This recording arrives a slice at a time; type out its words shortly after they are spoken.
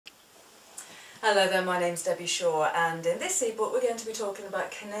Hello there, my name's Debbie Shaw, and in this ebook we're going to be talking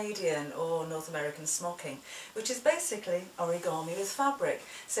about Canadian or North American smocking, which is basically origami with fabric.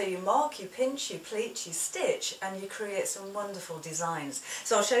 So you mark, you pinch, you pleat, you stitch, and you create some wonderful designs.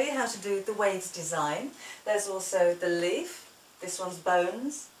 So I'll show you how to do the waves design. There's also the leaf, this one's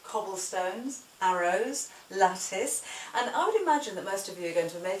bones, cobblestones, arrows, lattice, and I would imagine that most of you are going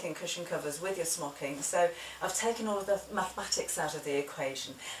to be making cushion covers with your smocking, so I've taken all of the mathematics out of the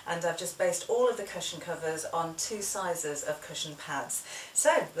equation and I've just based all of the cushion covers on 2 sizes of cushion pads.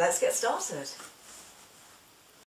 So let's get started.